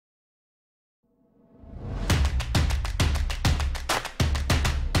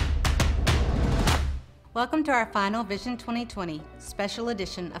Welcome to our final Vision 2020 special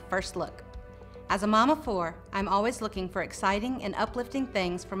edition of First Look. As a mom of four, I'm always looking for exciting and uplifting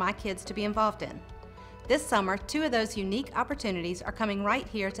things for my kids to be involved in. This summer, two of those unique opportunities are coming right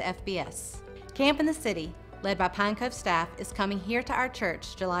here to FBS. Camp in the City, led by Pine Cove staff, is coming here to our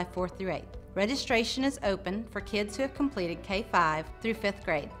church July 4th through 8th. Registration is open for kids who have completed K-5 through 5th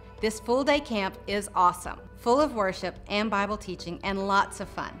grade. This full-day camp is awesome, full of worship and Bible teaching and lots of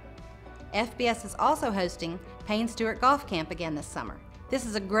fun. FBS is also hosting Payne Stewart Golf Camp again this summer. This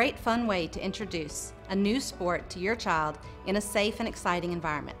is a great fun way to introduce a new sport to your child in a safe and exciting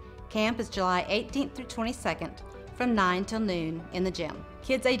environment. Camp is July 18th through 22nd from 9 till noon in the gym.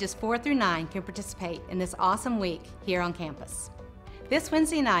 Kids ages 4 through 9 can participate in this awesome week here on campus. This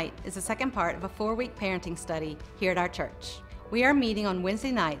Wednesday night is the second part of a 4-week parenting study here at our church. We are meeting on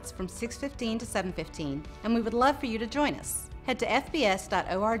Wednesday nights from 6:15 to 7:15, and we would love for you to join us. Head to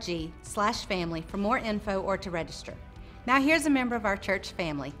fbs.org/family for more info or to register. Now here's a member of our church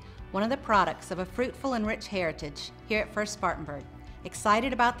family, one of the products of a fruitful and rich heritage here at First Spartanburg,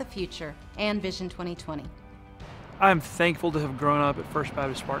 excited about the future and Vision 2020. I'm thankful to have grown up at First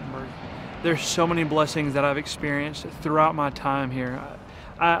Baptist Spartanburg. There's so many blessings that I've experienced throughout my time here.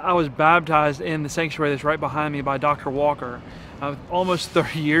 I was baptized in the sanctuary that's right behind me by Dr. Walker almost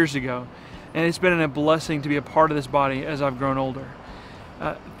 30 years ago. And it's been a blessing to be a part of this body as I've grown older.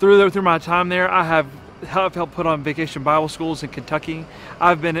 Through my time there, I have helped put on vacation Bible schools in Kentucky.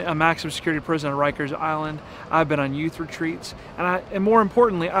 I've been at a maximum security prison on Rikers Island. I've been on youth retreats. And more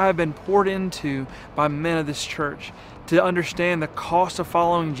importantly, I have been poured into by men of this church to understand the cost of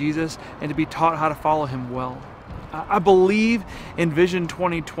following Jesus and to be taught how to follow him well. I believe in Vision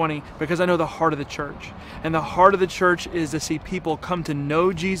 2020 because I know the heart of the church. And the heart of the church is to see people come to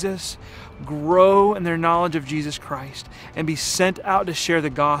know Jesus, grow in their knowledge of Jesus Christ, and be sent out to share the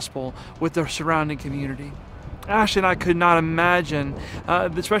gospel with their surrounding community. Ashley and I could not imagine,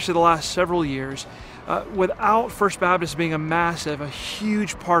 especially the last several years, without First Baptist being a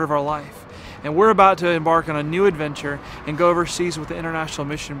huge part of our life. And we're about to embark on a new adventure and go overseas with the International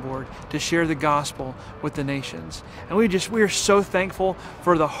Mission Board to share the gospel with the nations. And we are so thankful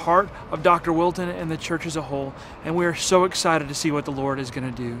for the heart of Dr. Wilton and the church as a whole. And we are so excited to see what the Lord is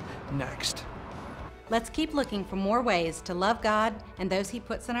going to do next. Let's keep looking for more ways to love God and those he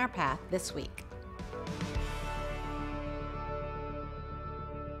puts in our path this week.